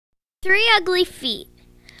Three Ugly Feet,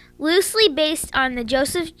 loosely based on the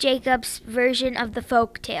Joseph Jacobs version of the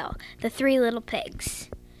folktale, The Three Little Pigs.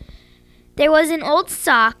 There was an old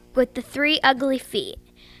sock with the 3 ugly feet,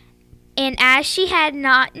 and as she had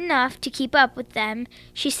not enough to keep up with them,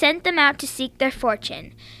 she sent them out to seek their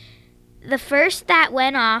fortune. The first that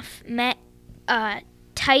went off met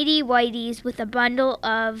tidy whities with a bundle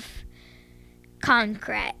of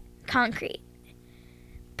concrete.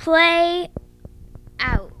 Play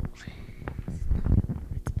out.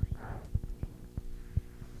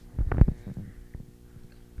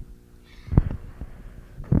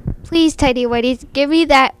 Please, tidy whities, give me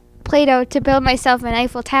that Play-Doh to build myself an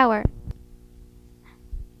Eiffel Tower.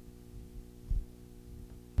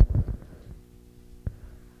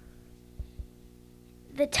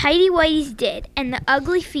 The tidy whities did, and the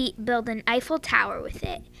ugly feet built an Eiffel Tower with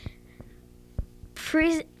it.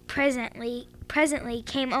 Presently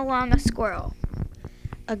came along a squirrel.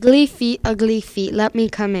 Ugly feet, let me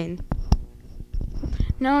come in.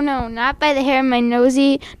 No, not by the hair of my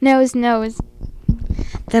nosy nose.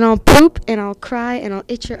 Then I'll poop and I'll cry and I'll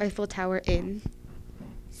itch your Eiffel Tower in.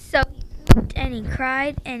 So he pooped and he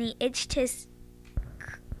cried and he itched his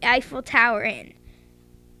Eiffel Tower in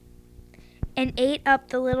and ate up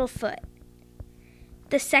the little foot.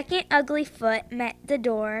 The second ugly foot met the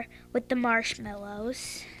door with the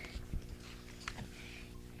marshmallows.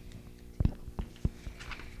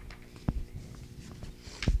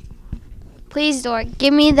 Please, door,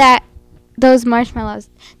 give me those marshmallows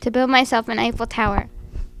to build myself an Eiffel Tower.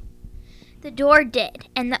 The door did,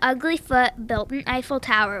 and the ugly foot built an Eiffel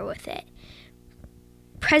Tower with it.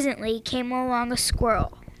 Presently came along a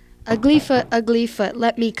squirrel. Ugly foot,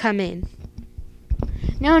 let me come in.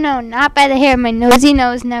 No, not by the hair of my nosy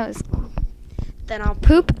nose. Then I'll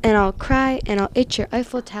poop and I'll cry and I'll itch your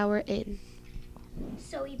Eiffel Tower in.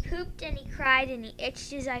 So he pooped and he cried and he itched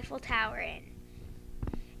his Eiffel Tower in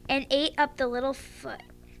and ate up the little foot.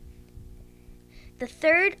 The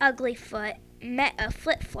third ugly foot met a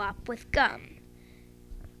flip-flop with gum.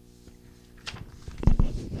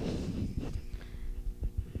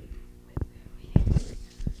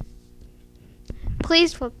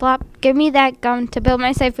 Please, flip-flop, give me that gum to build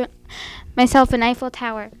myself an Eiffel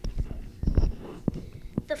Tower.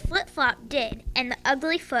 The flip-flop did, and the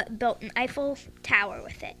ugly foot built an Eiffel Tower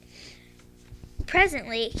with it.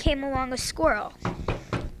 Presently came along a squirrel.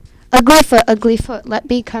 Ugly foot, let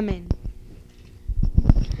me come in.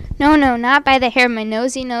 No, not by the hair of my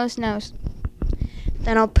nosy nose.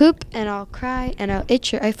 Then I'll poop and I'll cry and I'll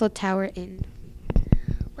itch your Eiffel Tower in.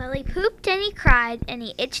 Well, he pooped and he cried and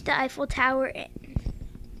he itched the Eiffel Tower in.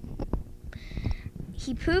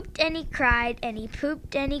 He pooped and he cried and he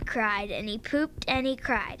pooped and he cried and he pooped and he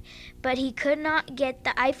cried, but he could not get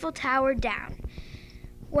the Eiffel Tower down.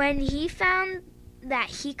 When he found that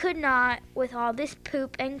he could not, with all this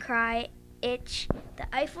poop and cry, itch the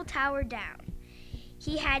Eiffel Tower down,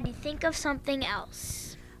 he had to think of something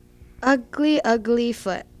else. Ugly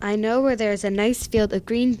foot, I know where there's a nice field of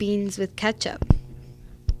green beans with ketchup.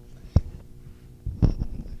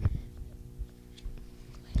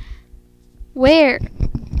 Where?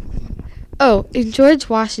 Oh, in George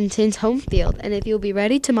Washington's home field, and if you'll be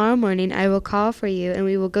ready tomorrow morning, I will call for you and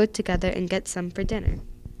we will go together and get some for dinner.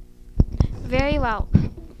 Very well.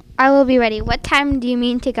 I will be ready. What time do you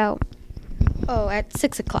mean to go? Oh, at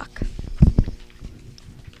 6 o'clock.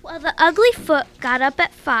 Well, the ugly foot got up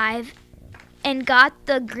at 5 and got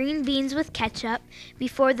the green beans with ketchup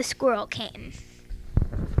before the squirrel came.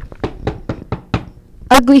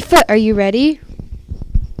 Ugly foot, are you ready?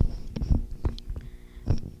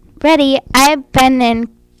 Ready. I've been and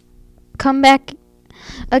come back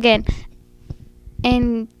again.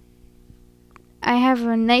 And I have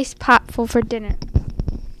a nice pot full for dinner.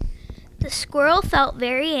 The squirrel felt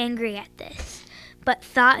very angry at this, but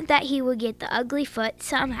thought that he would get the ugly foot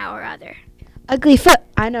somehow or other. Ugly foot,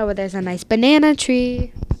 I know where there's a nice banana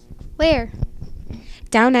tree. Where?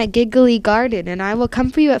 Down at Giggly Garden, and I will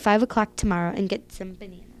come for you at 5 o'clock tomorrow and get some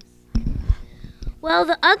bananas. Well,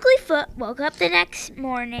 the ugly foot woke up the next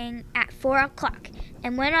morning at 4 o'clock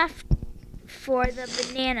and went off for the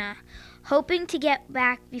banana, hoping to get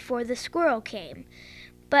back before the squirrel came.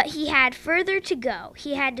 But he had further to go.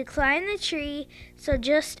 He had to climb the tree, so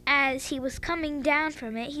just as he was coming down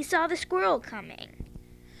from it, he saw the squirrel coming.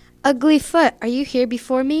 Ugly foot, are you here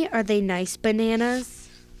before me? Are they nice bananas?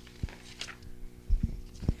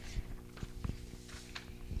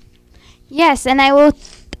 Yes, and I will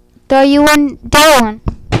throw you one day one.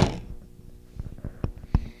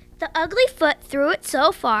 The ugly foot threw it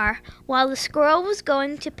so far, while the squirrel was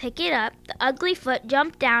going to pick it up, the ugly foot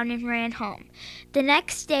jumped down and ran home. The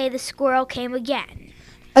next day the squirrel came again.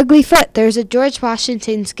 Uglyfoot, there's a George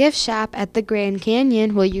Washington's gift shop at the Grand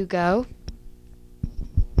Canyon. Will you go?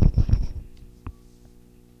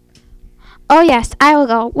 Oh yes, I will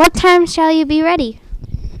go. What time shall you be ready?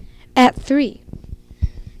 At 3.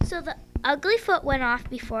 So the Uglyfoot went off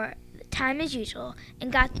before time as usual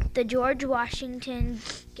and got the George Washington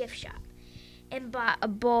gift shop and bought a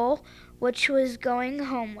bowl which was going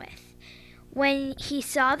home with. When he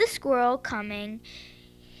saw the squirrel coming,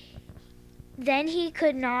 then he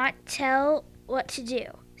could not tell what to do.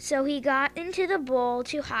 So he got into the bowl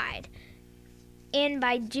to hide. And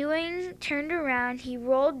by turned around, he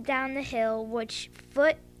rolled down the hill, which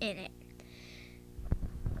foot in it.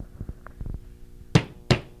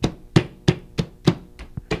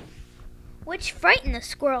 Which frightened the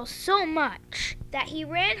squirrel so much that he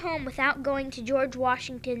ran home without going to George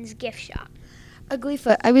Washington's gift shop.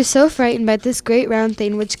 Uglyfoot, I was so frightened by this great round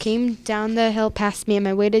thing which came down the hill past me on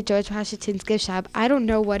my way to George Washington's gift shop. I don't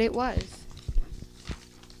know what it was.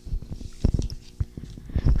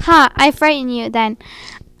 Ha, I frightened you then.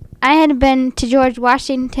 I had been to George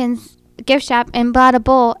Washington's gift shop and bought a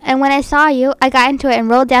bowl, and when I saw you, I got into it and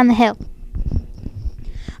rolled down the hill.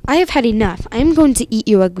 I have had enough. I am going to eat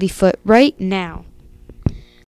you, Uglyfoot, right now.